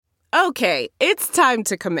Okay, it's time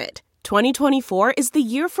to commit. 2024 is the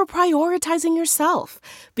year for prioritizing yourself.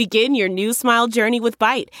 Begin your new smile journey with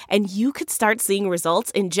Byte, and you could start seeing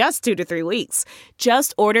results in just 2 to 3 weeks.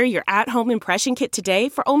 Just order your at-home impression kit today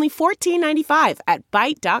for only $14.95 at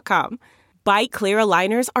Byte.com. Byte Clear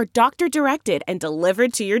aligners are doctor-directed and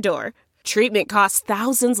delivered to your door. Treatment costs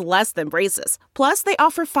thousands less than braces. Plus, they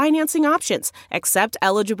offer financing options, accept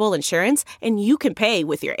eligible insurance, and you can pay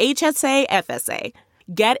with your HSA, FSA.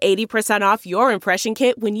 Get 80% off your impression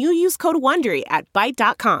kit when you use code WONDERY at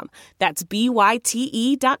Byte.com. That's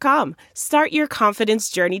BYTE.com. Start your confidence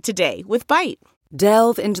journey today with Byte.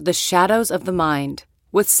 Delve into the shadows of the mind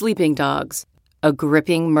with Sleeping Dogs, a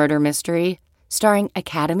gripping murder mystery starring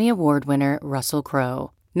Academy Award winner Russell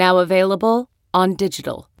Crowe. Now available on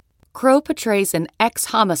digital. Crowe portrays an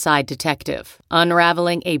ex-homicide detective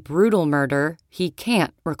unraveling a brutal murder he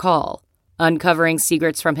can't recall. Uncovering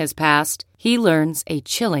secrets from his past, he learns a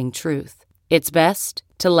chilling truth. It's best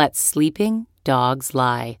to let sleeping dogs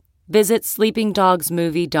lie. Visit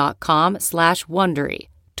sleepingdogsmovie.com/Wondery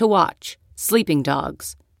to watch Sleeping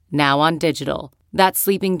Dogs, now on digital. That's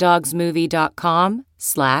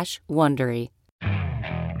sleepingdogsmovie.com/Wondery.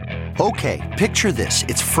 Okay, picture this.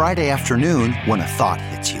 It's Friday afternoon when a thought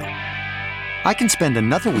hits you. I can spend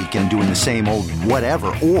another weekend doing the same old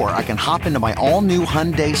whatever, or I can hop into my all-new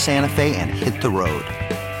Hyundai Santa Fe and hit the road.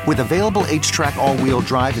 With available H-Track all-wheel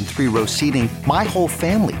drive and 3-row seating, my whole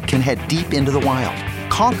family can head deep into the wild.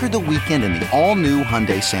 Conquer the weekend in the all-new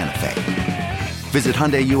Hyundai Santa Fe. Visit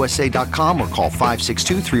HyundaiUSA.com or call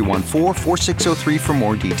 562-314-4603 for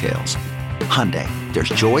more details. Hyundai, there's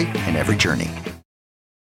joy in every journey.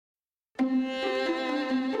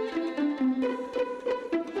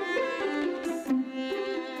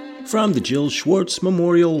 From the Jill Schwartz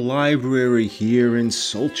Memorial Library here in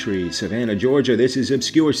sultry Savannah, Georgia, this is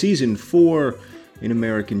Obscure Season 4 in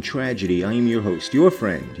American Tragedy. I am your host, your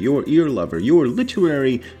friend, your ear lover, your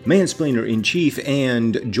literary mansplainer-in-chief,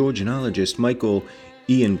 and Georgianologist Michael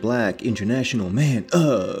Ian Black, International Man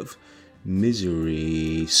of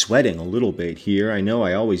Misery. Sweating a little bit here. I know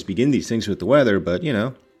I always begin these things with the weather, but, you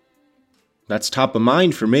know, that's top of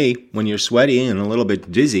mind for me when you're sweaty and a little bit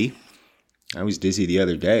dizzy. I was dizzy the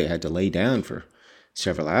other day. I had to lay down for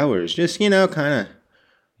several hours. Just, you know, kind of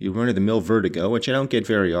your run-of-the-mill vertigo, which I don't get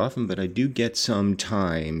very often, but I do get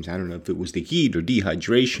sometimes. I don't know if it was the heat or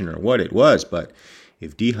dehydration or what it was, but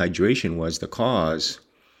if dehydration was the cause,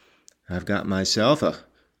 I've got myself a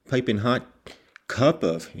piping hot cup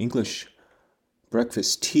of English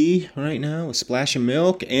breakfast tea right now, a splash of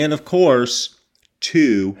milk, and, of course,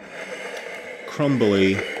 2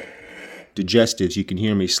 crumbly digestives. You can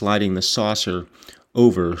hear me sliding the saucer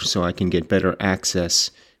over so I can get better access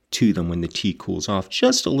to them when the tea cools off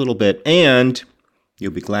just a little bit. And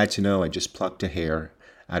you'll be glad to know I just plucked a hair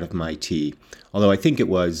out of my tea. Although I think it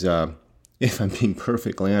was, if I'm being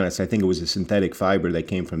perfectly honest, I think it was a synthetic fiber that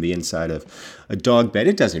came from the inside of a dog bed.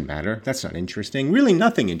 It doesn't matter. That's not interesting. Really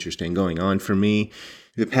nothing interesting going on for me.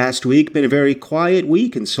 The past week, been a very quiet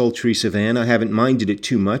week in sultry Savannah. I haven't minded it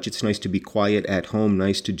too much. It's nice to be quiet at home,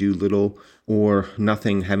 nice to do little or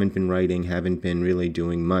nothing. Haven't been writing, haven't been really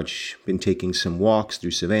doing much. Been taking some walks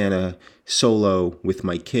through Savannah, solo with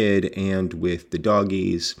my kid and with the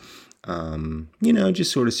doggies. You know,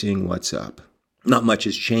 just sort of seeing what's up. Not much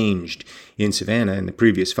has changed in Savannah in the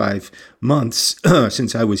previous 5 months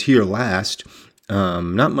since I was here last.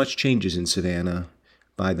 Not much changes in Savannah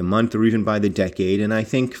by the month or even by the decade. And I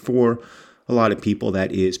think for a lot of people,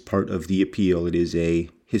 that is part of the appeal. It is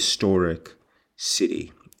a historic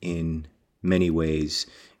city in many ways.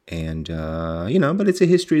 And, you know, but it's a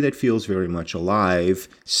history that feels very much alive.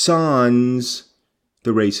 Sans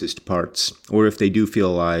the racist parts. Or if they do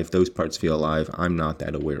feel alive, those parts feel alive. I'm not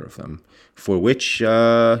that aware of them. For which, you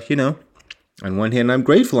know, on one hand, I'm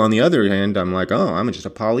grateful. On the other hand, I'm like, oh, I'm just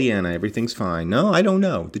a Pollyanna. Everything's fine. No, I don't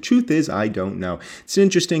know. The truth is, I don't know. It's an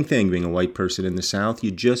interesting thing being a white person in the South.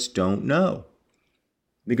 You just don't know.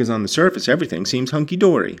 Because on the surface, everything seems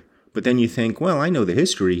hunky-dory. But then you think, well, I know the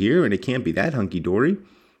history here, and it can't be that hunky-dory.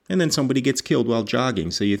 And then somebody gets killed while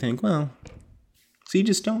jogging. So you think, well, so you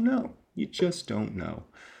just don't know. You just don't know.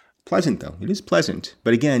 Pleasant, though. It is pleasant.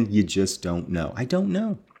 But again, you just don't know. I don't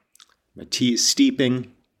know. My tea is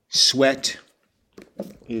steeping. Sweat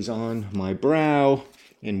is on my brow,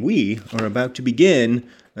 and we are about to begin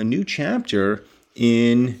a new chapter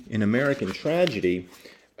in an American tragedy.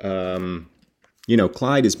 You know,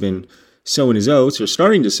 Clyde has been sowing his oats, or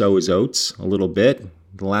starting to sow his oats a little bit.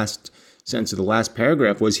 The last sentence of the last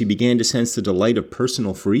paragraph was he began to sense the delight of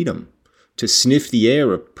personal freedom, to sniff the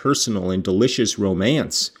air of personal and delicious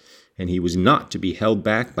romance, and he was not to be held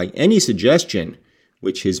back by any suggestion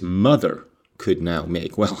which his mother could now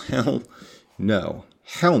make. Well, hell no.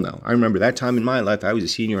 Hell no. I remember that time in my life. I was a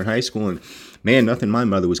senior in high school, and man, nothing my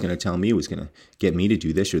mother was going to tell me was going to get me to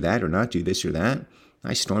do this or that or not do this or that.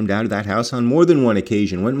 I stormed out of that house on more than one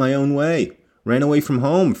occasion, went my own way, ran away from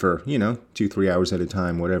home for, 2-3 hours at a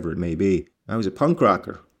time, whatever it may be. I was a punk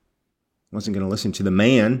rocker. Wasn't going to listen to the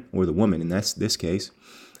man or the woman in this case.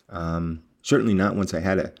 Certainly not once I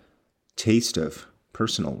had a taste of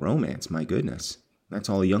personal romance. My goodness. That's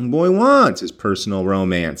all a young boy wants is personal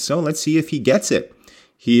romance. So let's see if he gets it.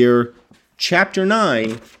 Here, Chapter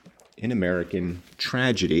 9 in American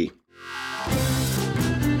Tragedy.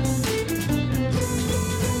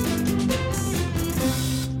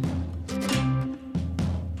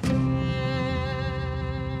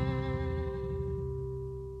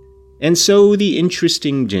 And so the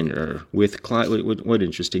interesting dinner with Clyde. What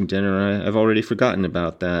interesting dinner? I've already forgotten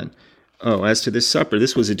about that. Oh, as to this supper,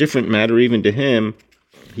 this was a different matter even to him.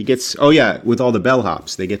 He gets, with all the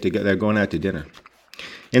bellhops. They get together, they're going out to dinner.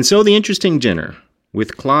 And so the interesting dinner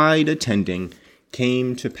with Clyde attending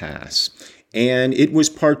came to pass. And it was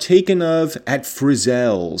partaken of at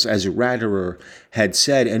Frizzell's, as Ratterer had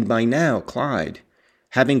said. And by now, Clyde,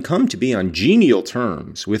 having come to be on genial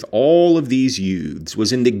terms with all of these youths,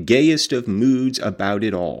 was in the gayest of moods about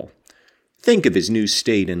it all. Think of his new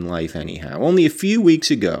state in life, anyhow. Only a few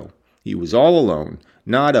weeks ago, he was all alone,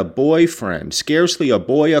 not a boyfriend, scarcely a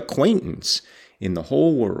boy acquaintance in the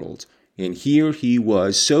whole world. And here he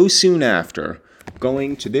was, so soon after,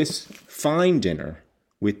 going to this fine dinner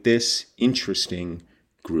with this interesting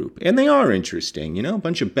group. And they are interesting, a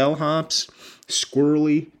bunch of bellhops,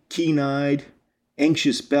 squirrely, keen-eyed,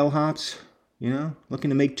 anxious bellhops, looking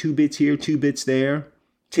to make 2 bits here, 2 bits there,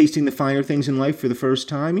 tasting the finer things in life for the first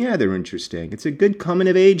time. Yeah, they're interesting. It's a good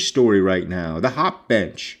coming-of-age story right now. The Hop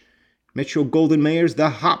Bench. Metro-Goldwyn-Mayer's The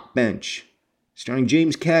Hop Bench, starring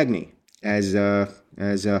James Cagney as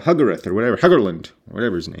Huggerth or whatever, Huggerland, or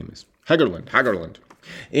whatever his name is. Huggerland.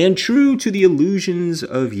 And true to the illusions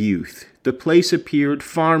of youth, the place appeared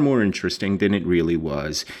far more interesting than it really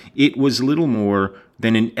was. It was little more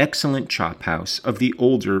than an excellent chop house of the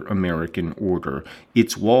older American order.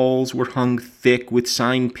 Its walls were hung thick with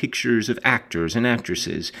signed pictures of actors and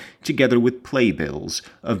actresses, together with playbills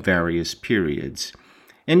of various periods.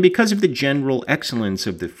 And because of the general excellence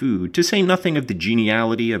of the food, to say nothing of the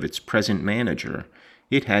geniality of its present manager,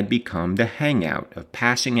 it had become the hangout of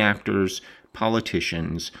passing actors,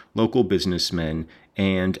 politicians, local businessmen,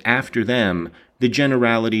 and, after them, the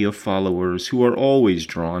generality of followers who are always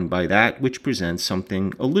drawn by that which presents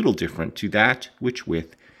something a little different to that which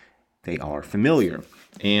with they are familiar.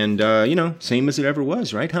 And, same as it ever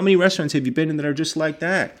was, right? How many restaurants have you been in that are just like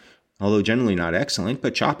that? Although generally not excellent,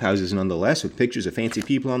 but chop houses nonetheless, with pictures of fancy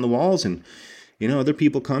people on the walls, and, other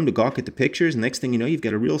people come to gawk at the pictures, and next thing you know, you've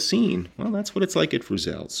got a real scene. Well, that's what it's like at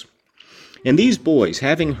Frizzell's. And these boys,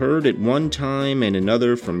 having heard at one time and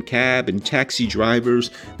another from cab and taxi drivers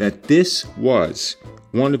that this was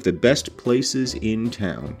one of the best places in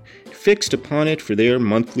town, fixed upon it for their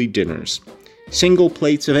monthly dinners. Single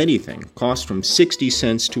plates of anything cost from 60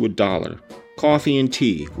 cents to $1. Coffee and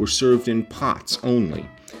tea were served in pots only.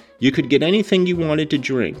 You could get anything you wanted to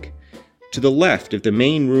drink. To the left of the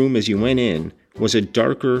main room as you went in was a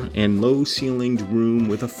darker and low-ceilinged room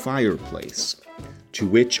with a fireplace, to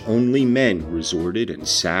which only men resorted and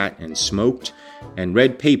sat and smoked and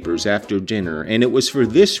read papers after dinner, and it was for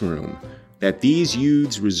this room that these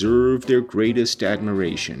youths reserved their greatest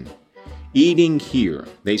admiration. Eating here,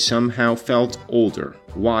 they somehow felt older,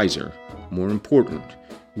 wiser, more important,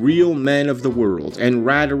 real men of the world, and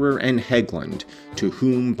Ratterer and Hegland, to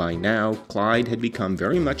whom by now Clyde had become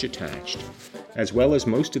very much attached, as well as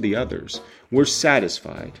most of the others, were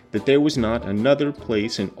satisfied that there was not another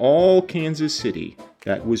place in all Kansas City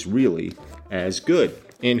that was really as good.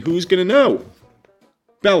 And who's going to know?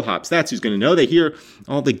 Bellhops, that's who's going to know. They hear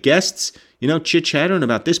all the guests, chit-chattering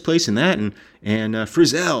about this place and that, and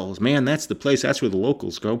Frizzell's, man, that's the place, that's where the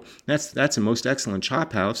locals go. That's the most excellent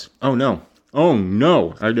chop house. Oh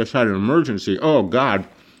no, I just had an emergency. Oh God,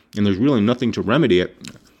 and there's really nothing to remedy it.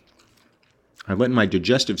 I let my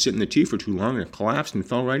digestive sit in the tea for too long, and it collapsed and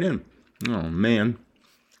fell right in. Oh man,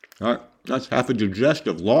 that's half a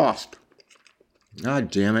digestive lost.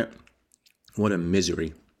 God damn it. What a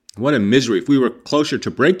misery. What a misery. If we were closer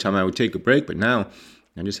to break time, I would take a break, but now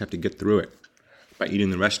I just have to get through it by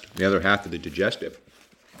eating the other half of the digestive.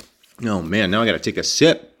 Oh man, now I got to take a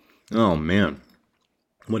sip. Oh man,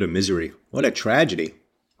 what a misery. What a tragedy.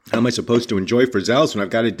 How am I supposed to enjoy Frizzell's when I've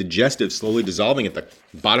got a digestive slowly dissolving at the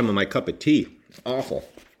bottom of my cup of tea? Awful.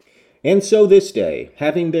 And so this day,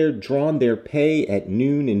 having drawn their pay at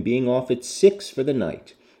noon and being off at 6 for the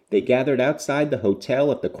night, they gathered outside the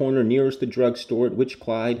hotel at the corner nearest the drugstore at which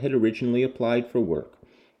Clyde had originally applied for work,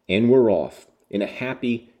 and were off in a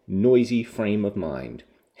happy, noisy frame of mind.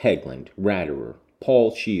 Hegland, Ratterer,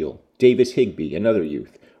 Paul Shield, Davis Higbee, another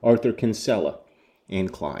youth, Arthur Kinsella,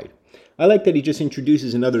 and Clyde. I like that he just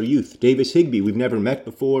introduces another youth. Davis Higbee, we've never met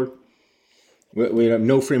before. We have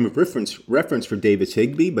no frame of reference for Davis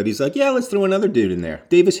Higbee, but he's like, yeah, let's throw another dude in there.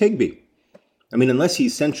 Davis Higbee. I mean, unless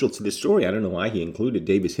he's central to the story, I don't know why he included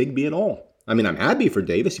Davis Higbee at all. I mean, I'm happy for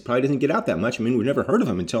Davis. He probably doesn't get out that much. I mean, we've never heard of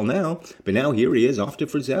him until now. But now here he is off to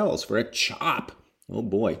Frizzell's for a chop. Oh,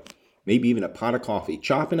 boy. Maybe even a pot of coffee.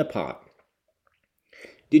 Chop in a pot.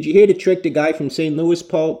 Did you hear the trick the guy from St. Louis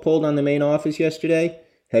pulled on the main office yesterday?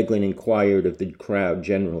 Heglin inquired of the crowd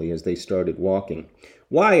generally as they started walking.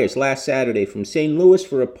 Wires last Saturday from St. Louis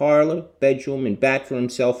for a parlor, bedroom, and bath for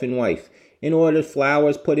himself and wife. In order,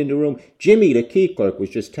 flowers put in the room. Jimmy, the key clerk, was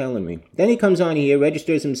just telling me. Then he comes on here,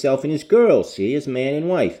 registers himself and his girl, see, his man and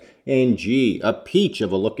wife. And gee, a peach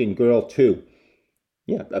of a looking girl, too.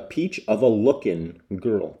 Yeah, a peach of a looking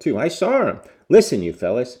girl, too. I saw him. Listen, you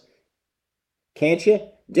fellas. Can't you?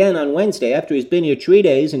 Then on Wednesday, after he's been here 3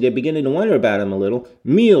 days and they're beginning to wonder about him a little,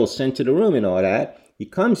 meals sent to the room and all that, he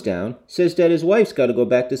comes down, says that his wife's got to go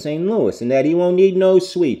back to St. Louis and that he won't need no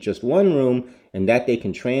suite, just one room, and that they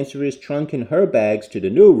can transfer his trunk and her bags to the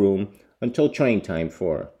new room until train time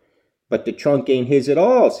for her. But the trunk ain't his at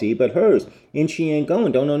all, see, but hers, and she ain't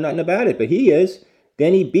going, don't know nothing about it, but he is.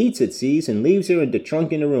 Then he beats it, sees, and leaves her and the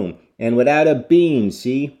trunk in the room, and without a bean,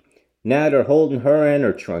 see. Now they're holding her and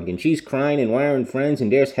her trunk, and she's crying and wiring friends,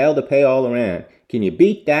 and there's hell to pay all around. Can you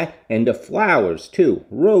beat that? And the flowers, too,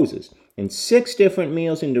 roses, and 6 different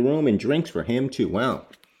meals in the room and drinks for him, too. Wow.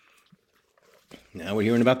 Now we're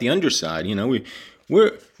hearing about the underside. You know,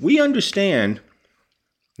 we understand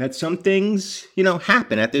that some things,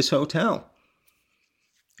 happen at this hotel.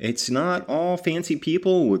 It's not all fancy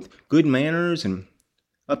people with good manners and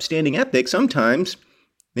upstanding ethics. Sometimes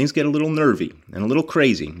things get a little nervy and a little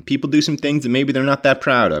crazy. People do some things that maybe they're not that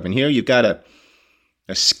proud of. And here you've got a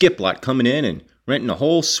skiplot coming in and renting a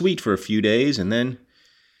whole suite for a few days and then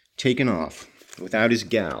taking off without his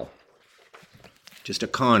gal. Just a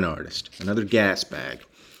con artist, another gas bag,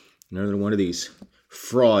 another one of these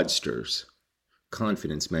fraudsters,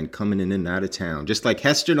 confidence men coming in and out of town. Just like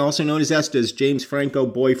Heston, also known as Esther's James Franco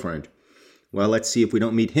boyfriend. Well, let's see if we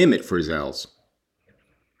don't meet him at Frizzell's.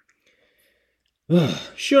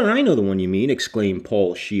 Sure, I know the one you mean, exclaimed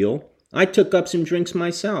Paul Shield. I took up some drinks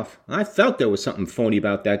myself. I felt there was something phony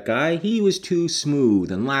about that guy. He was too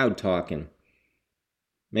smooth and loud-talking.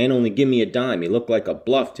 Man only give me a dime. He looked like a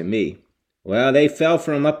bluff to me. Well, they fell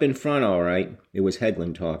for him up in front, all right. It was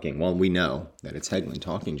Hegland talking. Well, we know that it's Hegland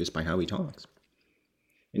talking just by how he talks.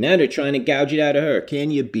 And now they're trying to gouge it out of her. Can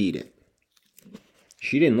you beat it?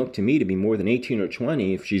 She didn't look to me to be more than 18 or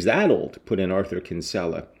 20, if she's that old, put in Arthur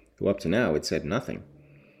Kinsella, who up to now had said nothing.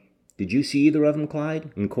 Did you see either of them,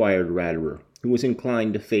 Clyde? Inquired Ratterer, who was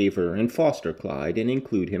inclined to favor and foster Clyde and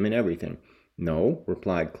include him in everything. No,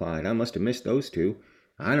 replied Clyde. I must have missed those two.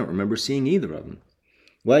 I don't remember seeing either of them.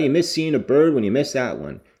 Well, you miss seeing a bird when you miss that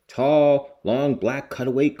one. Tall, long black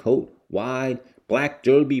cutaway coat, wide, black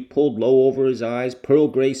derby pulled low over his eyes, pearl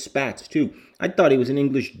gray spats, too. I thought he was an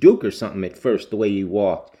English duke or something at first, the way he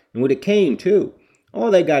walked. And with a cane, too.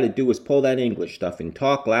 All they got to do is pull that English stuff and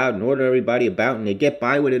talk loud and order everybody about, and they get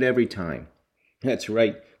by with it every time. That's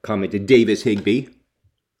right, commented Davis Higbee.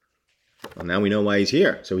 Well, now we know why he's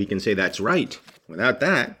here, so he can say that's right. Without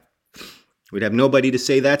that, we'd have nobody to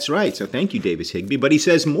say that's right. So thank you, Davis Higbee. But he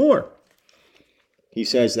says more. He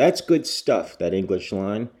says, that's good stuff, that English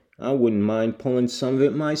line. I wouldn't mind pulling some of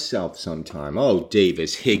it myself sometime. Oh,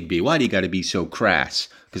 Davis Higbee, why do you got to be so crass?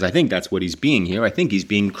 Because I think that's what he's being here. I think he's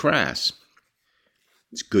being crass.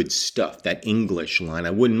 It's good stuff, that English line.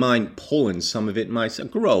 I wouldn't mind pulling some of it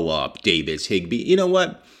myself. Grow up, Davis Higbee. You know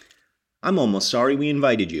what? I'm almost sorry we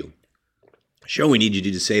invited you. Sure, we need you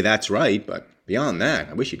to say that's right, but beyond that,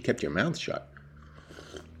 I wish you'd kept your mouth shut.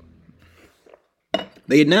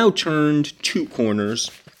 They had now turned 2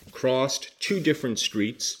 corners, crossed 2 different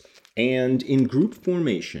streets, and in group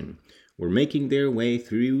formation were making their way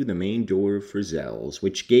through the main door of Frizzell's,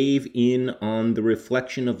 which gave in on the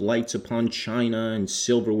reflection of lights upon china and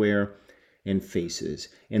silverware and faces,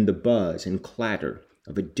 and the buzz and clatter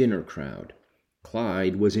of a dinner crowd.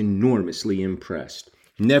 Clyde was enormously impressed.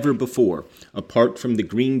 Never before, apart from the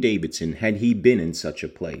Green Davidson, had he been in such a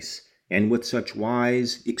place, and with such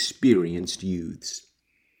wise, experienced youths.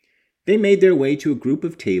 They made their way to a group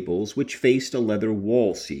of tables which faced a leather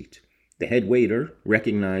wall seat. The head waiter,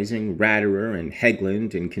 recognizing Ratterer and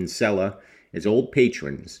Hegland and Kinsella as old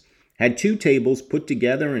patrons, had 2 tables put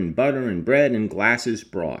together and butter and bread and glasses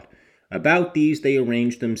brought. About these they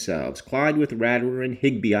arranged themselves, Clyde with Ratterer and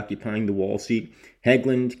Higby occupying the wall seat,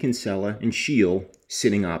 Hegland, Kinsella, and Shiel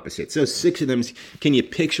sitting opposite. So 6 of them, can you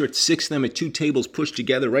picture it? 6 of them at 2 tables pushed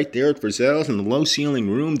together right there at Frizzell's in the low-ceiling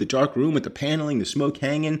room, the dark room with the paneling, the smoke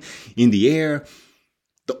hanging in the air,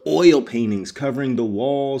 the oil paintings covering the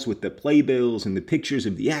walls with the playbills and the pictures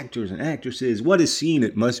of the actors and actresses. What a scene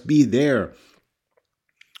it must be there.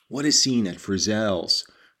 What a scene at Frizzell's.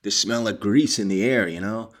 The smell of grease in the air,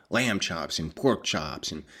 lamb chops and pork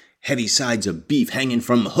chops and heavy sides of beef hanging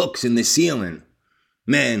from hooks in the ceiling.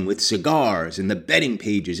 Men with cigars and the betting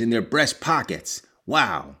pages in their breast pockets.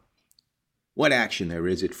 Wow. What action there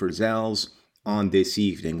is at Frizzell's on this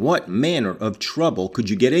evening. What manner of trouble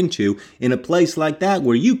could you get into in a place like that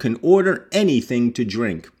where you can order anything to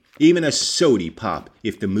drink, even a sody pop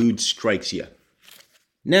if the mood strikes you?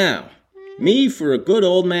 Now, me for a good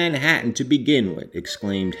old Manhattan to begin with,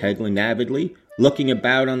 exclaimed Hegland avidly, looking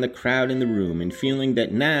about on the crowd in the room and feeling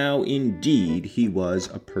that now indeed he was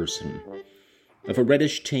a person. Of a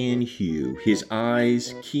reddish-tan hue, his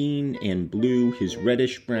eyes keen and blue, his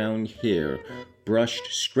reddish-brown hair brushed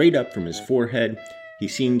straight up from his forehead, he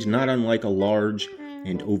seemed not unlike a large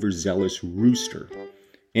and overzealous rooster.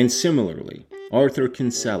 And similarly, Arthur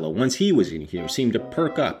Kinsella, once he was in here, seemed to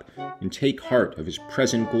perk up and take heart of his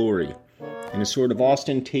present glory. In a sort of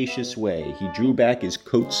ostentatious way, he drew back his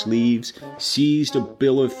coat sleeves, seized a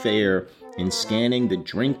bill of fare, and scanning the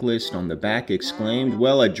drink list on the back exclaimed,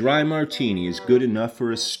 "Well, a dry martini is good enough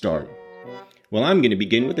for a start." "Well, I'm going to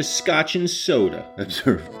begin with a scotch and soda,"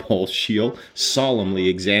 observed Paul Shiel, solemnly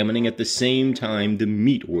examining at the same time the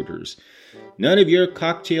meat orders. "None of your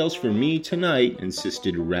cocktails for me tonight,"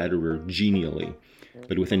 insisted Ratterer genially,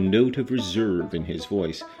 but with a note of reserve in his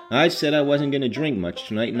voice. "I said I wasn't going to drink much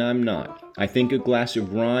tonight, and I'm not. I think a glass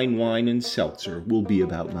of Rhine wine and seltzer will be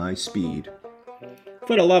about my speed."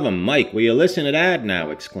 "For the love of Mike, will you listen to that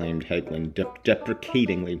now?" exclaimed Hegland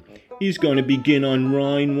deprecatingly. "He's going to begin on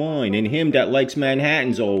Rhine wine, and him that likes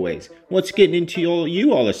Manhattans always. What's getting into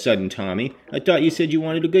you all of a sudden, Tommy? I thought you said you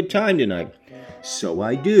wanted a good time tonight." "So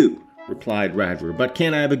I do," replied Ratterer, "but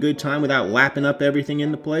can't I have a good time without lapping up everything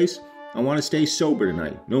in the place? I want to stay sober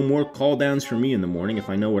tonight. No more call-downs for me in the morning if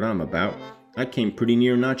I know what I'm about. I came pretty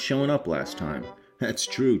near not showing up last time." "That's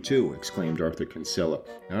true, too," exclaimed Arthur Kinsella.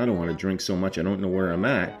 "I don't want to drink so much I don't know where I'm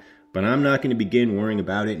at, but I'm not going to begin worrying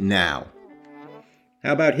about it now."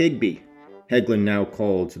 "How about Higby?" Hegland now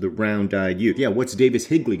called to the round-eyed youth. "Yeah, what's Davis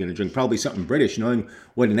Higley going to drink? Probably something British. Knowing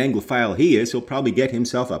what an Anglophile he is, he'll probably get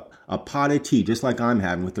himself a pot of tea, just like I'm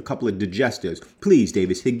having, with a couple of digestives. Please,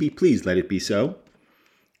 Davis Higby, please let it be so."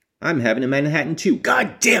 "I'm having a Manhattan, too.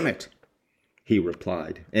 God damn it!" he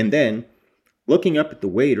replied. And then, looking up at the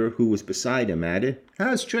waiter who was beside him, added,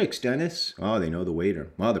 "How's tricks, Dennis?" "Oh, they know the waiter.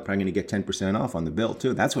 Well, they're probably going to get 10% off on the bill,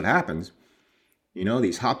 too. That's what happens.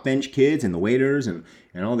 These hop bench kids and the waiters and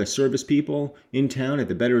all the service people in town at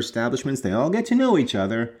the better establishments, they all get to know each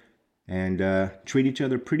other and treat each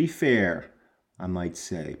other pretty fair, I might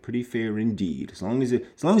say. Pretty fair indeed. As long as they're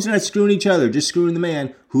not screwing each other, just screwing the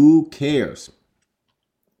man, who cares?"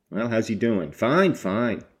 "Well, how's he doing?" "Fine,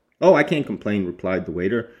 fine." "Oh, I can't complain," replied the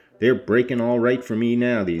waiter. "They're breaking all right for me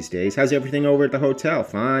now these days. How's everything over at the hotel?"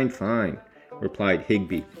 "Fine, fine," replied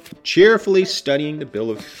Higby, cheerfully studying the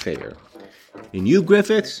bill of fare. "And you,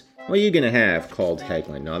 Griffiths, what are you going to have?" called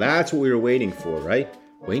Hegland. "Now that's what we were waiting for, right?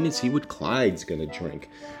 Waiting to see what Clyde's going to drink.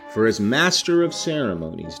 For as master of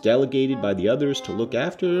ceremonies, delegated by the others to look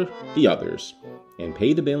after the others and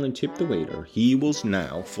pay the bill and tip the waiter, he was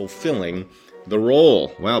now fulfilling the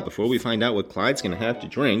role. Well, before we find out what Clyde's going to have to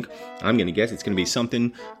drink, I'm going to guess it's going to be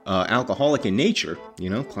something alcoholic in nature.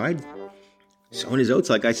 Clyde sowing his oats,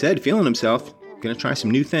 like I said, feeling himself. Going to try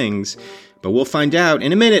some new things. But we'll find out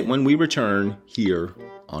in a minute when we return here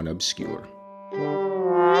on Obscure.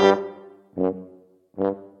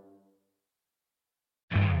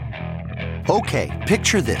 Okay,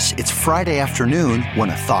 picture this. It's Friday afternoon when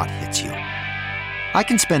a thought hits you. I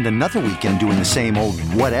can spend another weekend doing the same old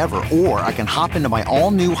whatever, or I can hop into my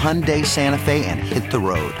all-new Hyundai Santa Fe and hit the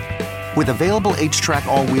road. With available H-Track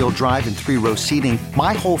all-wheel drive and 3-row seating,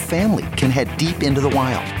 my whole family can head deep into the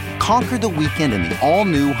wild. Conquer the weekend in the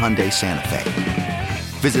all-new Hyundai Santa Fe.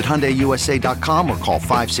 Visit HyundaiUSA.com or call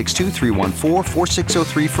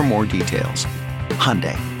 562-314-4603 for more details.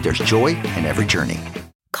 Hyundai, there's joy in every journey.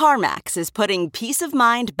 CarMax is putting peace of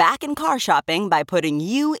mind back in car shopping by putting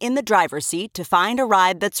you in the driver's seat to find a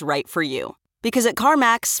ride that's right for you. Because at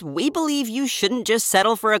CarMax, we believe you shouldn't just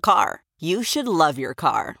settle for a car. You should love your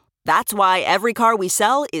car. That's why every car we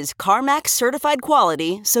sell is CarMax certified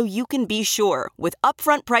quality, so you can be sure with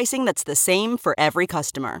upfront pricing that's the same for every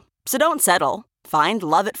customer. So don't settle. Find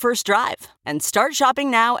love at first drive and start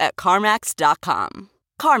shopping now at CarMax.com.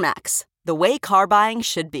 CarMax, the way car buying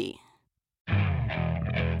should be.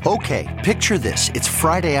 Okay, picture this. It's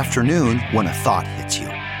Friday afternoon when a thought hits you.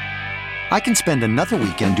 I can spend another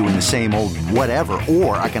weekend doing the same old whatever,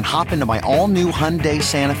 or I can hop into my all-new Hyundai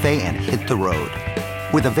Santa Fe and hit the road.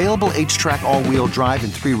 With available H-Track all-wheel drive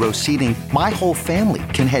and 3-row seating, my whole family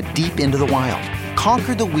can head deep into the wild.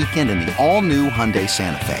 Conquer the weekend in the all-new Hyundai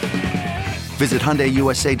Santa Fe. Visit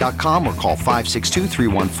HyundaiUSA.com or call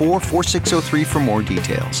 562-314-4603 for more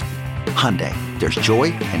details. Hyundai, there's joy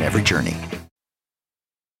in every journey.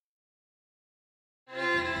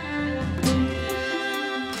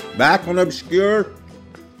 Back on Obscure.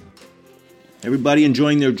 Everybody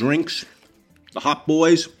enjoying their drinks. The hot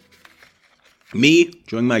boys. Me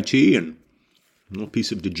enjoying my tea and a little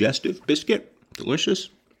piece of digestive biscuit. Delicious.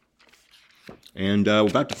 And we're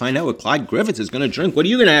about to find out what Clyde Griffiths is going to drink. What are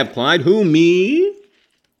you going to have, Clyde? Who, me?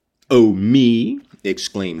 Oh, me?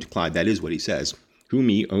 Exclaimed Clyde. That is what he says. Who,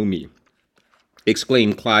 me? Oh, me.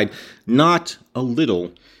 Exclaimed Clyde, not a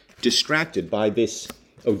little distracted by this,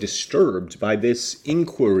 disturbed by this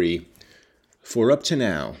inquiry. For up to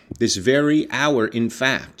now, this very hour, in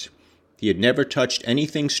fact, he had never touched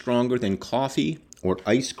anything stronger than coffee or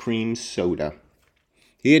ice cream soda.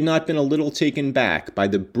 He had not been a little taken back by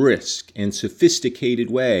the brisk and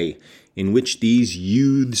sophisticated way in which these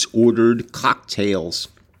youths ordered cocktails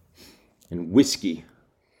and whiskey.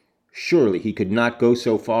 Surely he could not go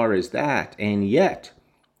so far as that, and yet,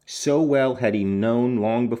 so well had he known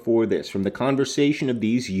long before this, from the conversation of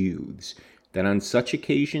these youths, that on such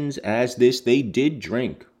occasions as this they did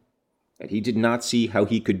drink, that he did not see how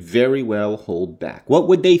he could very well hold back. What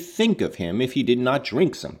would they think of him if he did not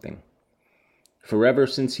drink something? For ever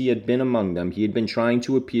since he had been among them, he had been trying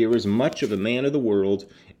to appear as much of a man of the world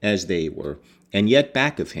as they were, and yet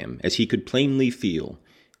back of him, as he could plainly feel,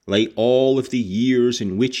 lay all of the years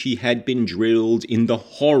in which he had been drilled in the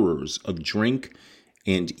horrors of drink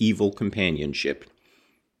and evil companionship.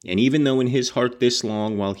 And even though in his heart this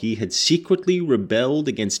long, while he had secretly rebelled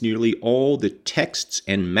against nearly all the texts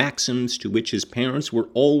and maxims to which his parents were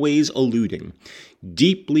always alluding,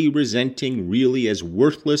 deeply resenting really as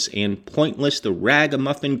worthless and pointless the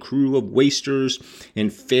ragamuffin crew of wasters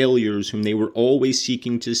and failures whom they were always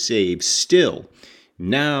seeking to save, still,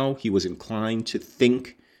 now he was inclined to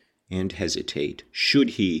think and hesitate. Should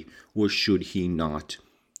he or should he not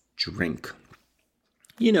drink?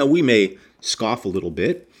 You know, we may scoff a little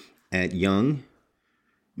bit at young,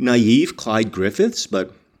 naive Clyde Griffiths,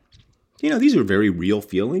 but, you know, these are very real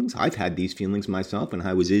feelings. I've had these feelings myself when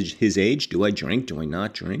I was his age. Do I drink? Do I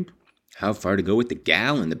not drink? How far to go with the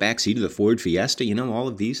gal in the backseat of the Ford Fiesta? You know, all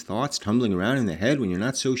of these thoughts tumbling around in the head when you're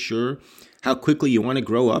not so sure how quickly you want to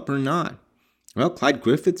grow up or not. Well, Clyde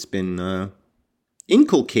Griffith's been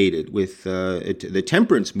inculcated with the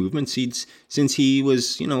temperance movement since he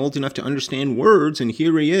was, old enough to understand words, and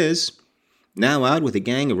here he is, now out with a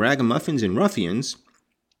gang of ragamuffins and ruffians,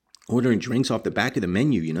 ordering drinks off the back of the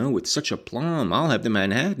menu, with such aplomb. I'll have the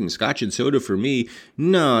Manhattan, scotch and soda for me.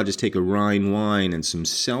 No, I'll just take a Rhine wine and some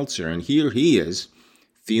seltzer, and here he is,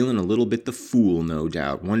 feeling a little bit the fool, no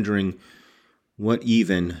doubt, wondering what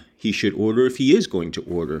even he should order if he is going to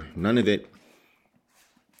order. None of it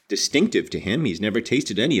distinctive to him. He's never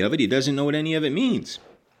tasted any of it. He doesn't know what any of it means.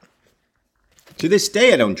 To this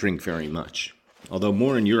day, I don't drink very much, although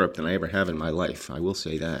more in Europe than I ever have in my life. I will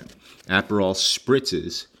say that. Aperol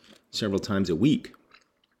spritzes several times a week.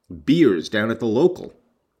 Beers down at the local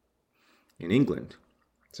in England.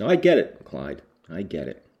 So I get it, Clyde. I get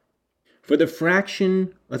it. For the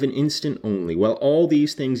fraction of an instant only, while all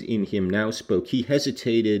these things in him now spoke, he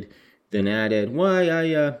hesitated, then added, "Why,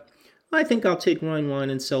 I think I'll take Rhine wine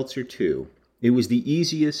and seltzer too." It was the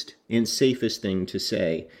easiest and safest thing to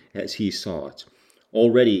say as he saw it.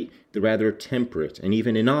 Already the rather temperate and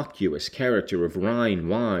even innocuous character of Rhine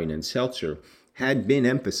wine and seltzer had been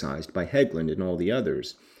emphasized by Hegland and all the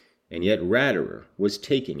others, and yet Ratterer was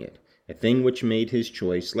taking it, a thing which made his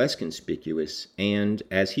choice less conspicuous and,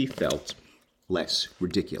 as he felt, less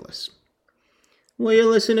ridiculous. "Will you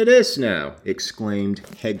listen to this now?" exclaimed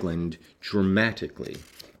Hegland dramatically.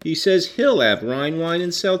 "He says he'll have Rhine wine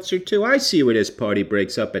and seltzer too. I see where this party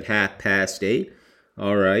breaks up at 8:30.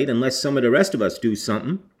 All right, unless some of the rest of us do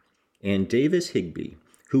something." And Davis Higbee,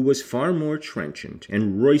 who was far more trenchant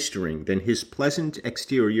and roistering than his pleasant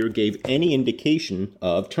exterior gave any indication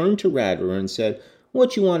of, turned to Ratterer and said,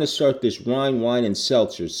 "What you want to start this Rhine wine and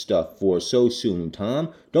seltzer stuff for so soon, Tom?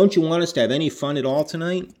 Don't you want us to have any fun at all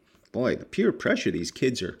tonight?" boy, the peer pressure these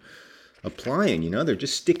kids are applying, they're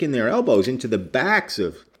just sticking their elbows into the backs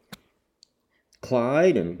of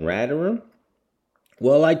Clyde and Ratterer.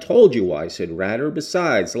 Well, I told you why, said Ratterer.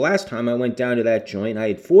 Besides, the last time I went down to that joint, I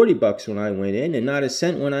had $40 when I went in and not a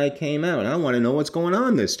cent when I came out. I want to know what's going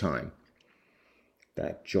on this time.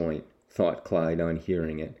 That joint, thought Clyde on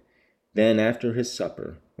hearing it. Then, after his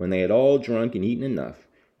supper, when they had all drunk and eaten enough,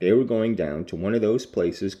 they were going down to one of those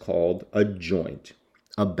places called a joint.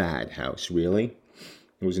 A bad house, really.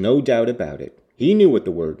 There was no doubt about it. He knew what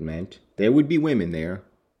the word meant. There would be women there.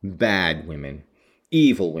 Bad women.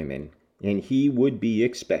 Evil women. And he would be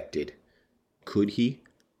expected. Could he?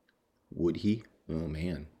 Would he? Oh,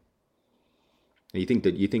 man. You think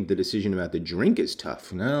the decision about the drink is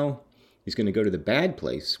tough? No. He's going to go to the bad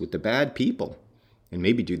place with the bad people and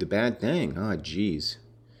maybe do the bad thing. Ah, geez.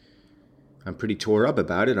 I'm pretty tore up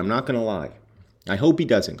about it. I'm not going to lie. I hope he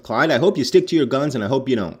doesn't. Clyde, I hope you stick to your guns, and I hope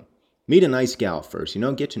you don't. Meet a nice gal first,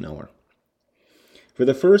 get to know her. For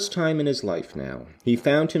the first time in his life now, he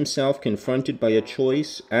found himself confronted by a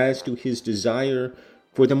choice as to his desire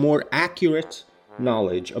for the more accurate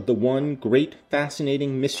knowledge of the one great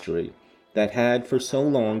fascinating mystery that had for so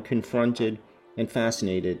long confronted and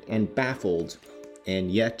fascinated and baffled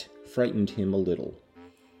and yet frightened him a little.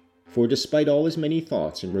 For despite all his many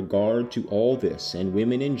thoughts in regard to all this and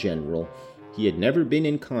women in general, he had never been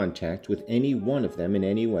in contact with any one of them in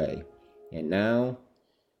any way. And now,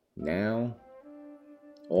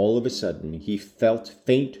 all of a sudden, he felt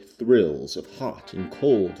faint thrills of hot and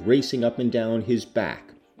cold racing up and down his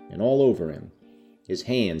back and all over him. His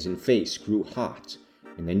hands and face grew hot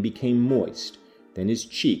and then became moist. Then his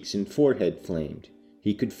cheeks and forehead flamed.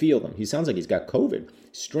 He could feel them. He sounds like he's got COVID.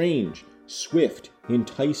 Strange, swift,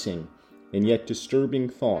 enticing, and yet disturbing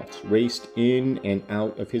thoughts raced in and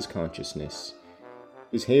out of his consciousness.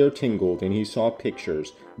 His hair tingled, and he saw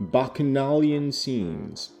pictures, bacchanalian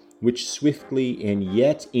scenes, which swiftly and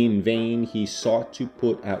yet in vain he sought to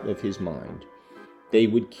put out of his mind. They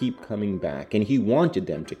would keep coming back, and he wanted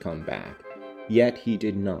them to come back, yet he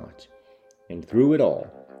did not. And through it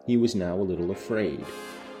all, he was now a little afraid.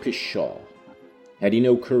 Pshaw! Had he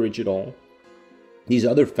no courage at all? These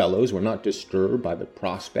other fellows were not disturbed by the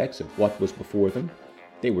prospects of what was before them.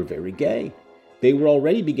 They were very gay. They were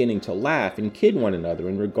already beginning to laugh and kid one another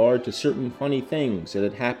in regard to certain funny things that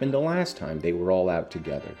had happened the last time they were all out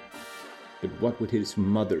together. But what would his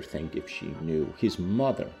mother think if she knew? His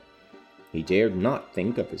mother! He dared not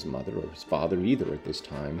think of his mother or his father either at this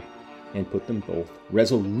time, and put them both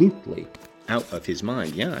resolutely out of his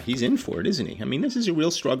mind. Yeah, he's in for it, isn't he? I mean, this is a real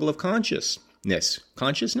struggle of consciousness.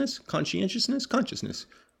 Consciousness? Conscientiousness? Consciousness.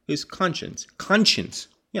 His conscience. Conscience.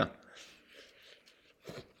 Yeah.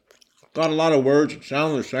 Got a lot of words that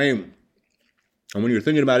sound the same. And when you're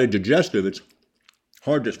thinking about a digestive, it's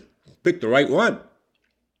hard to pick the right one.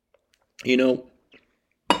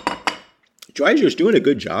 Dreiser's doing a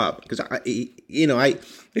good job. Because,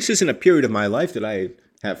 this isn't a period of my life that I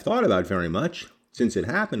have thought about very much since it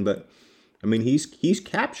happened. But, I mean, he's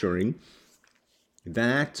capturing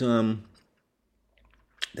that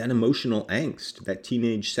emotional angst, that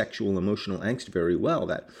teenage sexual emotional angst very well.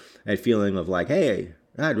 That feeling of like, hey,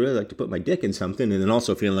 I'd really like to put my dick in something, and then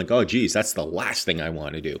also feeling like, oh, geez, that's the last thing I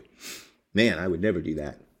want to do. Man, I would never do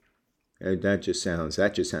that. That just sounds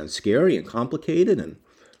scary and complicated, and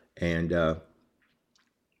I'm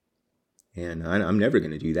never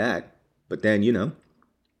going to do that. But then,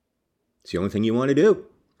 it's the only thing you want to do.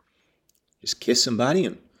 Just kiss somebody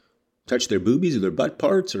and touch their boobies or their butt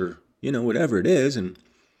parts or, whatever it is. And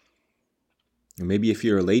maybe if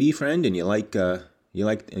you're a lady friend and you like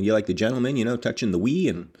the gentleman, touching the wee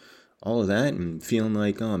and all of that and feeling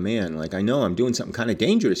like, oh man, like I know I'm doing something kind of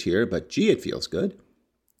dangerous here, but gee, it feels good.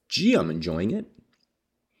 Gee, I'm enjoying it.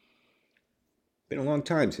 Been a long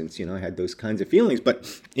time since, I had those kinds of feelings,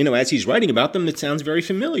 but, as he's writing about them, it sounds very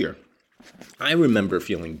familiar. I remember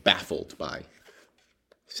feeling baffled by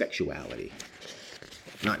sexuality,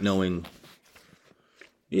 not knowing,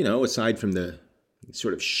 aside from the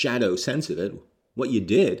sort of shadow sense of it, what you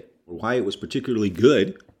did or why it was particularly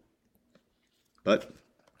good. But,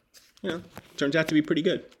 turns out to be pretty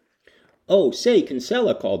good. Oh, say,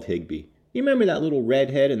 Kinsella, called Higby. You remember that little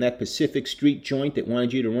redhead in that Pacific Street joint that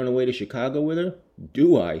wanted you to run away to Chicago with her?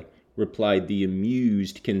 Do I? Replied the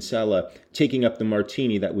amused Kinsella, taking up the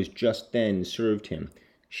martini that was just then served him.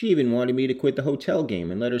 She even wanted me to quit the hotel game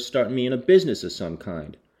and let her start me in a business of some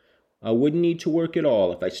kind. I wouldn't need to work at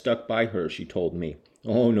all if I stuck by her, she told me.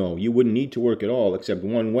 Oh, no, you wouldn't need to work at all except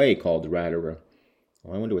one way, called Ratterer.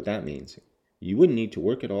 Oh, I wonder what that means. You wouldn't need to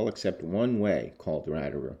work at all except one way, called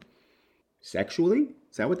Ratterer. Sexually?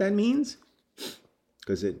 Is that what that means?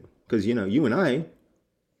 Because it Because, you and I,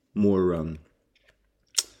 more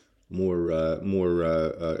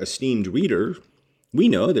esteemed reader, we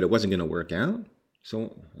know that it wasn't going to work out.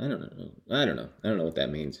 So I don't know. I don't know what that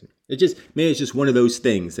means. Maybe it's just one of those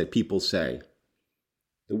things that people say.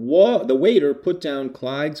 The waiter put down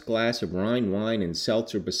Clyde's glass of Rhine wine and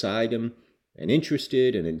seltzer beside him, and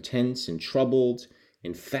interested and intense and troubled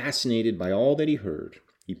and fascinated by all that he heard.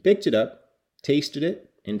 He picked it up, tasted it,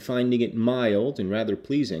 and finding it mild and rather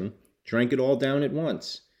pleasing, drank it all down at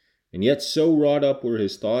once. And yet so wrought up were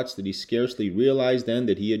his thoughts that he scarcely realized then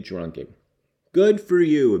that he had drunk it. "Good for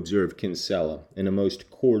you," observed Kinsella in a most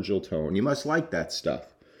cordial tone. "You must like that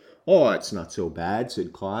stuff." "Oh, it's not so bad,"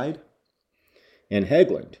 said Clyde. And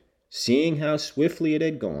Hegland, seeing how swiftly it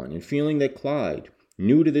had gone, and feeling that Clyde,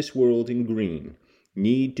 new to this world and green,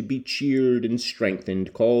 need to be cheered and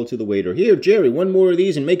strengthened, called to the waiter, "Here, Jerry, one more of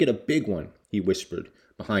these and make it a big one," he whispered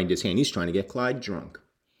behind his hand. He's trying to get Clyde drunk.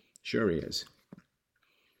 Sure he is.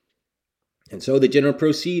 And so the dinner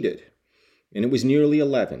proceeded, and it was nearly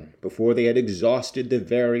 11 before they had exhausted the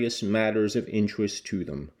various matters of interest to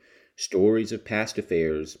them, stories of past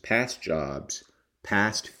affairs, past jobs,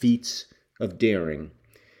 past feats of daring.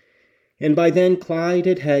 And by then Clyde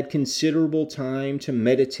had had considerable time to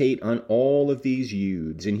meditate on all of these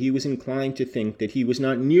youths, and he was inclined to think that he was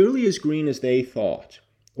not nearly as green as they thought,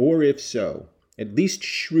 or if so, at least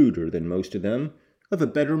shrewder than most of them, of a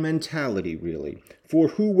better mentality really. For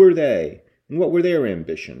who were they, and what were their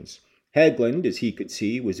ambitions? Hegland, as he could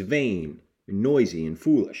see, was vain, and noisy, and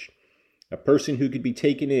foolish, a person who could be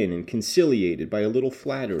taken in and conciliated by a little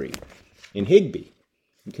flattery. And Higby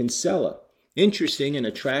and Kinsella, interesting and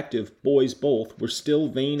attractive boys both, were still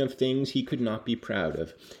vain of things he could not be proud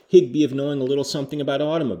of. Higby of knowing a little something about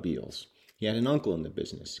automobiles. He had an uncle in the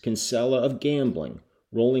business. Kinsella of gambling,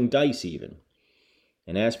 rolling dice even.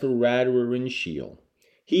 And as for Ratterer and Shiel,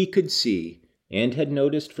 he could see, and had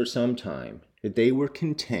noticed for some time, that they were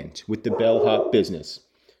content with the bellhop business,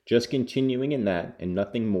 just continuing in that and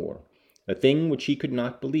nothing more, a thing which he could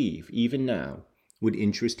not believe, even now, would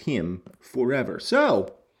interest him forever.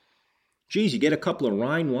 So, geez, you get a couple of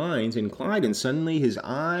Rhine wines in Clyde, and suddenly his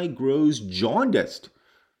eye grows jaundiced.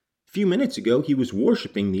 A few minutes ago, he was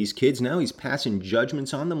worshiping these kids. Now he's passing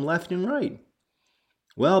judgments on them left and right.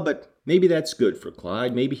 Well, but maybe that's good for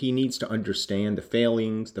Clyde. Maybe he needs to understand the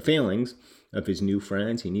failings of his new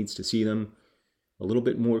friends. He needs to see them a little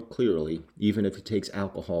bit more clearly, even if it takes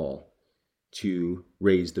alcohol to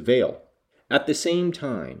raise the veil. At the same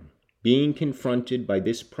time, being confronted by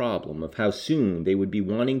this problem of how soon they would be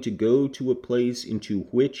wanting to go to a place into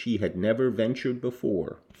which he had never ventured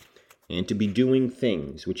before, and to be doing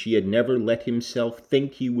things which he had never let himself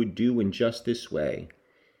think he would do in just this way,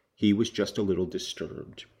 he was just a little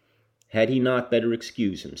disturbed. Had he not better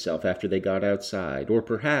excuse himself after they got outside, or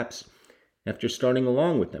perhaps, after starting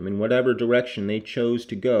along with them in whatever direction they chose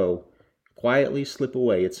to go, quietly slip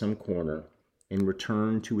away at some corner and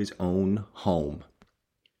return to his own home?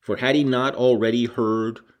 For had he not already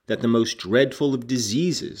heard that the most dreadful of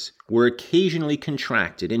diseases were occasionally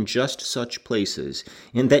contracted in just such places,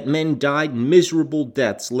 and that men died miserable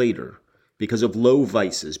deaths later because of low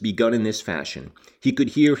vices begun in this fashion? He could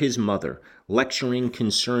hear his mother lecturing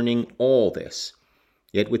concerning all this,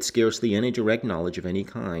 yet with scarcely any direct knowledge of any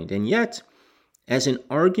kind. And yet, as an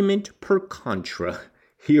argument per contra,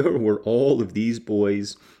 here were all of these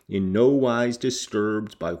boys in no wise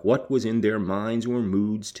disturbed by what was in their minds or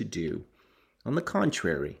moods to do. On the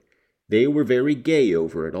contrary, they were very gay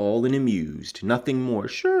over it all and amused, nothing more.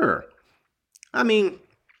 Sure, I mean,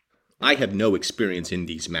 I have no experience in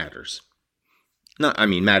these matters.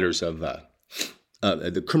 Matters of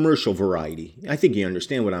the commercial variety. I think you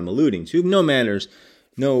understand what I'm alluding to.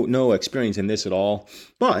 No experience in this at all.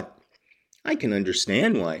 But I can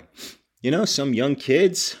understand why, some young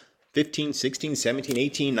kids, 15, 16, 17,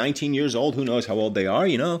 18, 19 years old, who knows how old they are,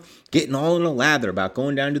 getting all in a lather about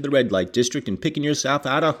going down to the red light district and picking yourself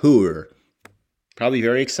out a hooer. Probably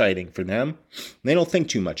very exciting for them. They don't think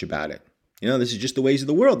too much about it. This is just the ways of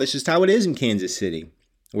the world. This is how it is in Kansas City,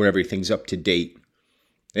 where everything's up to date.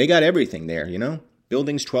 They got everything there,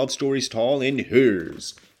 Buildings 12 stories tall and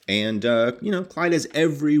hers. And, Clyde has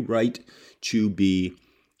every right to be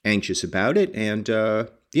anxious about it. And,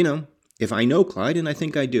 if I know Clyde, and I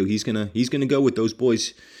think I do, he's gonna go with those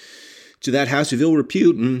boys to that house of ill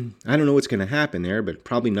repute, and I don't know what's gonna happen there, but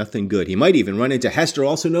probably nothing good. He might even run into Hester,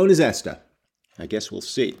 also known as Esta. I guess we'll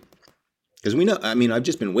see. Because I've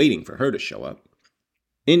just been waiting for her to show up.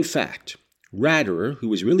 In fact, Ratterer, who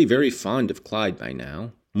was really very fond of Clyde by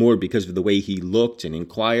now, more because of the way he looked and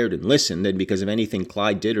inquired and listened than because of anything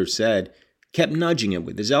Clyde did or said, kept nudging him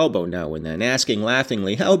with his elbow now and then, asking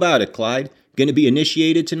laughingly, "How about it, Clyde? Gonna be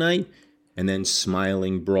initiated tonight?" And then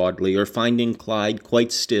smiling broadly, or finding Clyde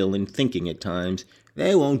quite still and thinking at times,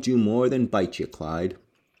 "They won't do more than bite you, Clyde."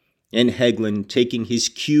 And Hegland, taking his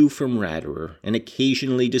cue from Ratterer and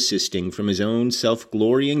occasionally desisting from his own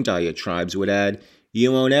self-glorying diatribes, would add,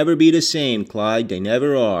 "You won't ever be the same, Clyde, they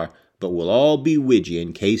never are, but we'll all be with you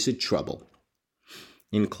in case of trouble."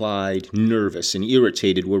 And Clyde, nervous and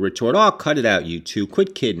irritated, would retort, "Oh, cut it out, you two.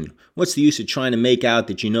 Quit kidding. What's the use of trying to make out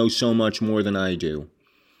that you know so much more than I do?"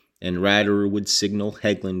 And Ratterer would signal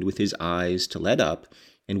Hegland with his eyes to let up,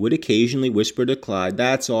 and would occasionally whisper to Clyde,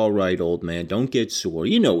 "That's all right, old man. Don't get sore.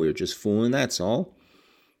 You know we were just fooling, that's all."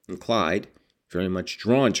 And Clyde, very much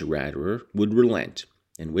drawn to Ratterer, would relent,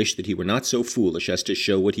 and wish that he were not so foolish as to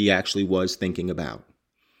show what he actually was thinking about.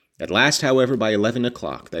 At last, however, by 11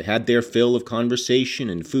 o'clock, they had their fill of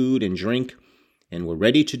conversation and food and drink, and were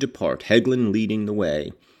ready to depart, Hegland leading the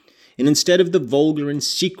way. And instead of the vulgar and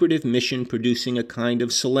secretive mission producing a kind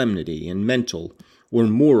of solemnity and mental or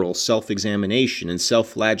moral self-examination and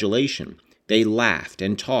self-flagellation, they laughed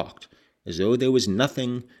and talked as though there was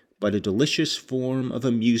nothing but a delicious form of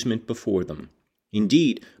amusement before them.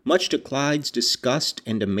 Indeed, much to Clyde's disgust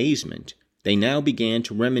and amazement, they now began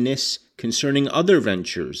to reminisce concerning other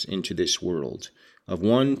ventures into this world, of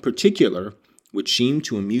one particular which seemed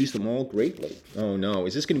to amuse them all greatly. Oh no,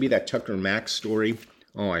 is this going to be that Tucker and Max story?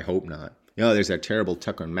 Oh, I hope not. There's that terrible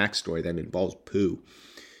Tucker and Max story that involves poo.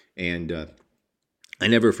 And I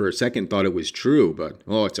never for a second thought it was true, but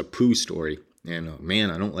it's a poo story. And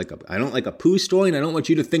man, I don't like a poo story, and I don't want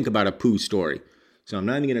you to think about a poo story. So I'm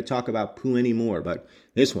not even going to talk about poo anymore, but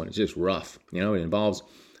this one is just rough. It involves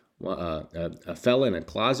a fella in a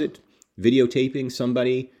closet videotaping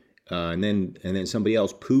somebody, and then somebody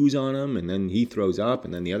else poos on him, and then he throws up,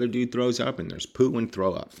 and then the other dude throws up, and there's poo and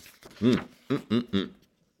throw up.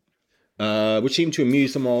 Which seemed to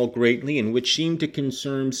amuse them all greatly, and which seemed to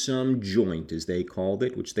concern some joint, as they called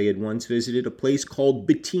it, which they had once visited, a place called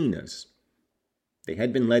Bettina's. They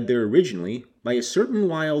had been led there originally by a certain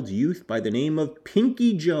wild youth by the name of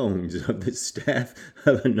Pinky Jones of the staff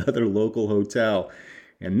of another local hotel,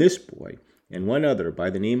 and this boy and one other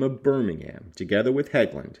by the name of Birmingham, together with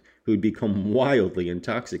Hegland, who had become wildly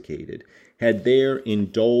intoxicated, had there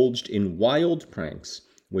indulged in wild pranks,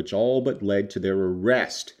 which all but led to their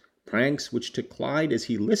arrest, pranks which to Clyde, as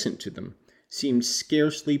he listened to them, seemed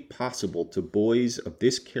scarcely possible to boys of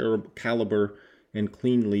this caliber and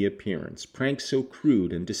cleanly appearance, pranks so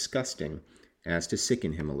crude and disgusting as to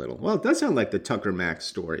sicken him a little. Well, it does sound like the Tucker Max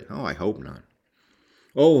story. Oh, I hope not.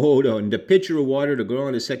 Oh, hold on. The pitcher of water the girl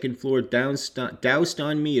on the second floor doused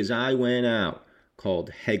on me as I went out,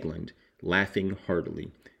 called Hegland, laughing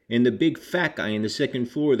heartily. And the big fat guy on the second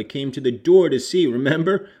floor that came to the door to see,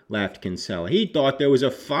 remember? Laughed Kinsella. He thought there was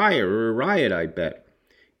a fire or a riot, I bet.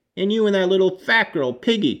 And you and that little fat girl,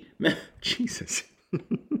 Piggy. Jesus.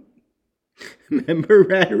 Remember,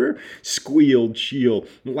 Ratterer? Squealed Shield,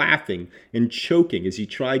 laughing and choking as he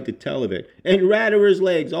tried to tell of it. And Ratterer's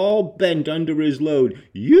legs all bent under his load.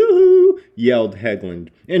 Yoo-hoo! Yelled Hegland.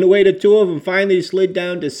 And the way the two of them finally slid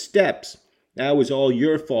down the steps. That was all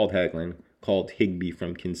your fault, Hegland, called Higby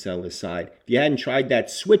from Kinsella's side. If you hadn't tried that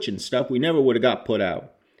switch and stuff, we never would have got put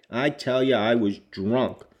out. I tell you, I was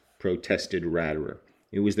drunk, protested Ratterer.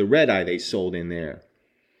 It was the red-eye they sold in there.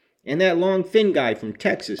 And that long, thin guy from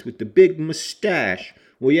Texas with the big mustache.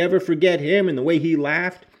 Will you ever forget him and the way he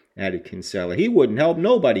laughed? Added Kinsella. He wouldn't help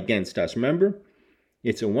nobody against us, remember?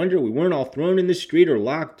 It's a wonder we weren't all thrown in the street or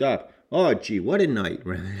locked up. Oh, gee, what a night,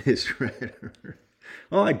 Ratterer.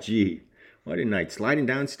 Oh, gee, what a night. Sliding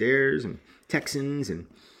downstairs and Texans and,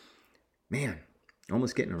 man,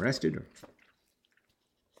 almost getting arrested or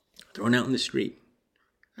thrown out in the street.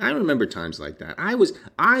 I remember times like that. I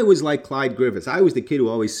was like Clyde Griffiths. I was the kid who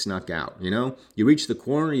always snuck out, You reach the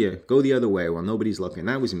corner, you go the other way while nobody's looking.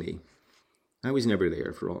 That was me. I was never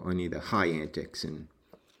there for any of the high antics and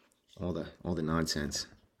all the nonsense.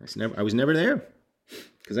 I was never there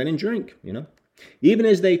because I didn't drink, Even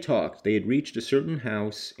as they talked, they had reached a certain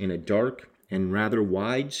house in a dark and rather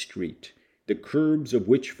wide street, the curbs of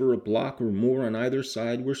which for a block or more on either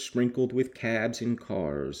side were sprinkled with cabs and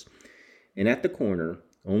cars. And at the corner,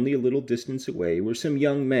 only a little distance away, were some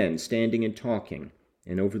young men standing and talking,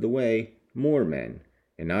 and over the way, more men,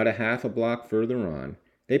 and not a half a block further on,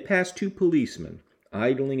 they passed two policemen,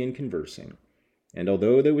 idling and conversing. And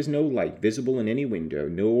although there was no light visible in any window,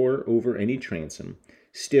 nor over any transom,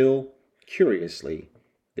 still, curiously,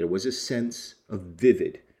 there was a sense of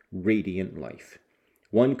vivid, radiant life.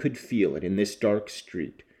 One could feel it in this dark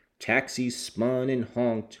street. Taxis spun and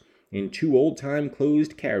honked, and 2 old-time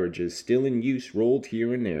closed carriages still in use rolled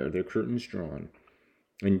here and there, their curtains drawn,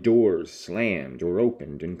 and doors slammed or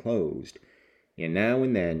opened and closed, and now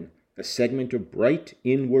and then a segment of bright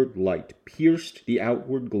inward light pierced the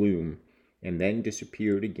outward gloom and then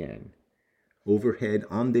disappeared again. Overhead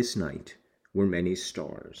on this night were many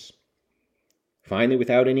stars. Finally,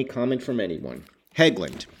 without any comment from anyone,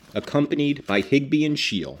 Hegland, accompanied by Higby and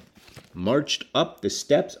Shiel, marched up the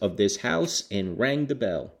steps of this house and rang the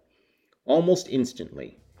bell. Almost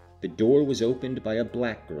instantly, the door was opened by a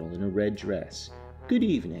black girl in a red dress. "Good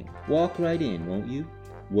evening. Walk right in, won't you?"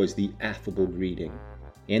 was the affable greeting.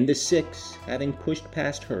 And the 6, having pushed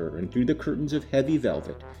past her and through the curtains of heavy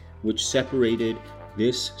velvet, which separated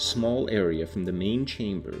this small area from the main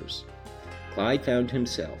chambers, Clyde found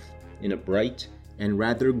himself in a bright and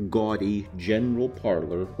rather gaudy general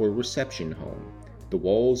parlor or reception home, the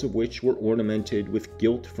walls of which were ornamented with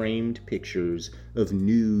gilt-framed pictures of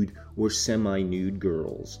nude or semi-nude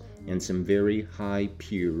girls and some very high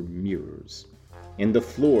pier mirrors. And the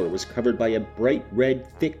floor was covered by a bright red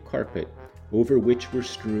thick carpet over which were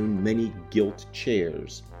strewn many gilt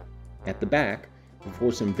chairs. At the back,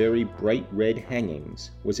 before some very bright red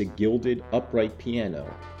hangings, was a gilded upright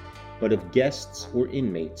piano, but of guests or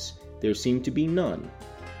inmates there seemed to be none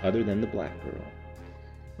other than the black girl.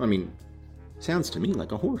 I mean, sounds to me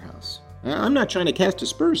like a whorehouse. I'm not trying to cast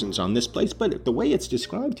aspersions on this place, but the way it's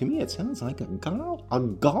described to me, it sounds like a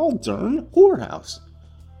gall-darn whorehouse.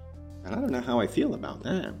 And I don't know how I feel about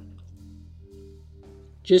that.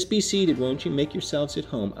 "Just be seated, won't you? Make yourselves at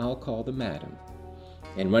home. I'll call the madam."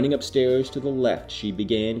 And running upstairs to the left, she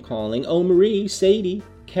began calling, "Oh, Marie, Sadie,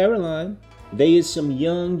 Caroline, they is some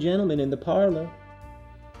young gentlemen in the parlor."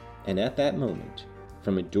 And at that moment,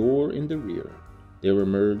 from a door in the rear, there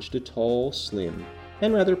emerged a tall, slim,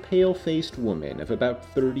 and rather pale-faced woman of about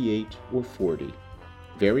 38 or 40,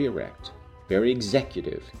 very erect, very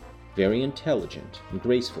executive, very intelligent and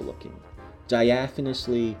graceful-looking,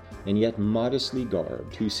 diaphanously and yet modestly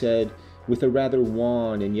garbed, who said, with a rather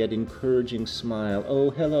wan and yet encouraging smile,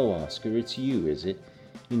 "Oh, hello, Oscar, it's you, is it?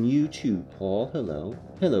 And you too, Paul, hello.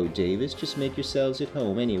 Hello, Davis, just make yourselves at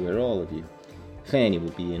home anywhere, all of you. Fanny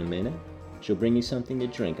will be in a minute. She'll bring you something to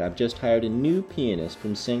drink. I've just hired a new pianist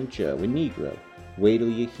from St. Joe, a Negro. Wait till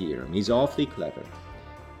you hear him. He's awfully clever."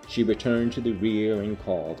 She returned to the rear and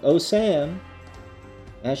called, "Oh, Sam!"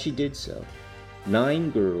 As she did so,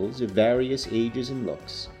 9 girls of various ages and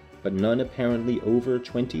looks, but none apparently over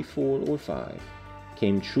 24 or 5,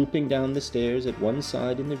 came trooping down the stairs at one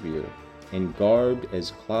side and the rear, and garbed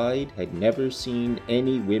as Clyde had never seen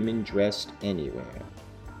any women dressed anywhere.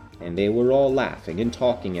 And they were all laughing and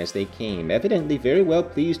talking as they came, evidently very well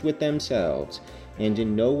pleased with themselves, and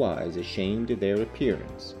in no wise ashamed of their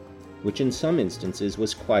appearance, which in some instances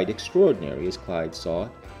was quite extraordinary, as Clyde saw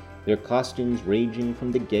it, their costumes ranging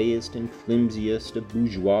from the gayest and flimsiest of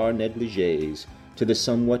bourgeois negligees to the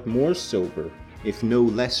somewhat more sober, if no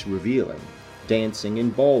less revealing, dancing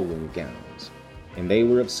and ballroom gowns, and they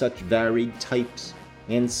were of such varied types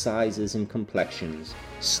and sizes and complexions,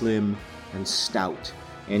 slim and stout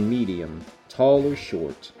and medium, tall or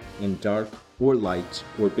short, and dark or light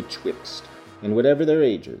or betwixt, and whatever their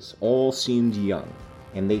ages, all seemed young,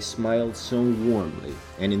 and they smiled so warmly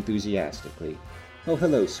and enthusiastically. "Oh,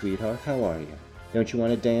 hello, sweetheart, how are you? Don't you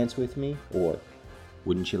want to dance with me? Or,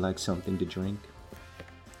 wouldn't you like something to drink?"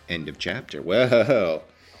 End of chapter. Well,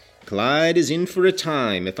 Clyde is in for a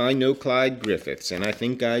time, if I know Clyde Griffiths, and I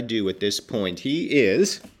think I do at this point. He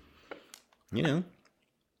is,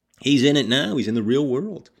 he's in it now. He's in the real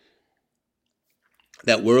world.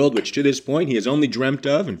 That world which to this point he has only dreamt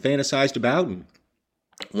of and fantasized about and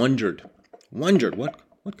wondered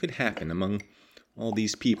what could happen among all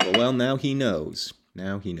these people. Well, now he knows.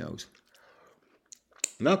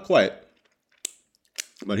 Not quite,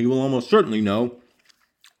 but he will almost certainly know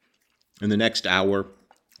in the next hour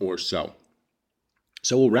or so.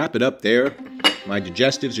 So we'll wrap it up there. My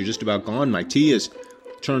digestives are just about gone. My tea has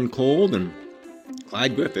turned cold, and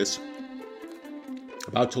Clyde Griffiths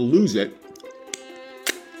about to lose it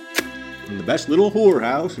in the best little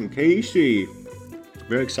whorehouse in KC.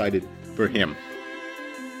 Very excited for him.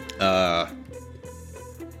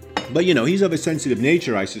 But, he's of a sensitive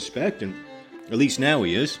nature, I suspect, and at least now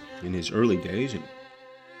he is, in his early days, and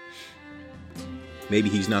maybe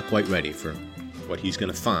he's not quite ready for what he's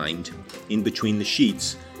going to find in between the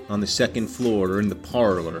sheets on the second floor or in the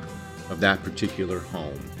parlor of that particular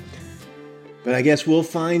home. But I guess we'll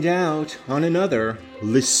find out on another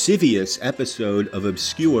lascivious episode of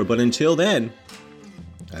Obscure. But until then,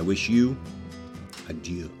 I wish you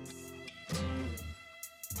adieu.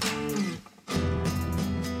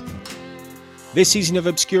 This season of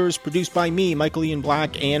Obscure is produced by me, Michael Ian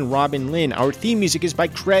Black, and Robin Lynn. Our theme music is by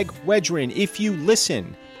Craig Wedren. If you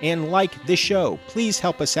listen and like the show, please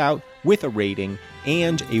help us out with a rating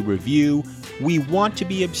and a review. We want to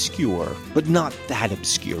be obscure, but not that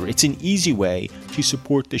obscure. It's an easy way to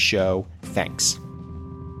support the show. Thanks.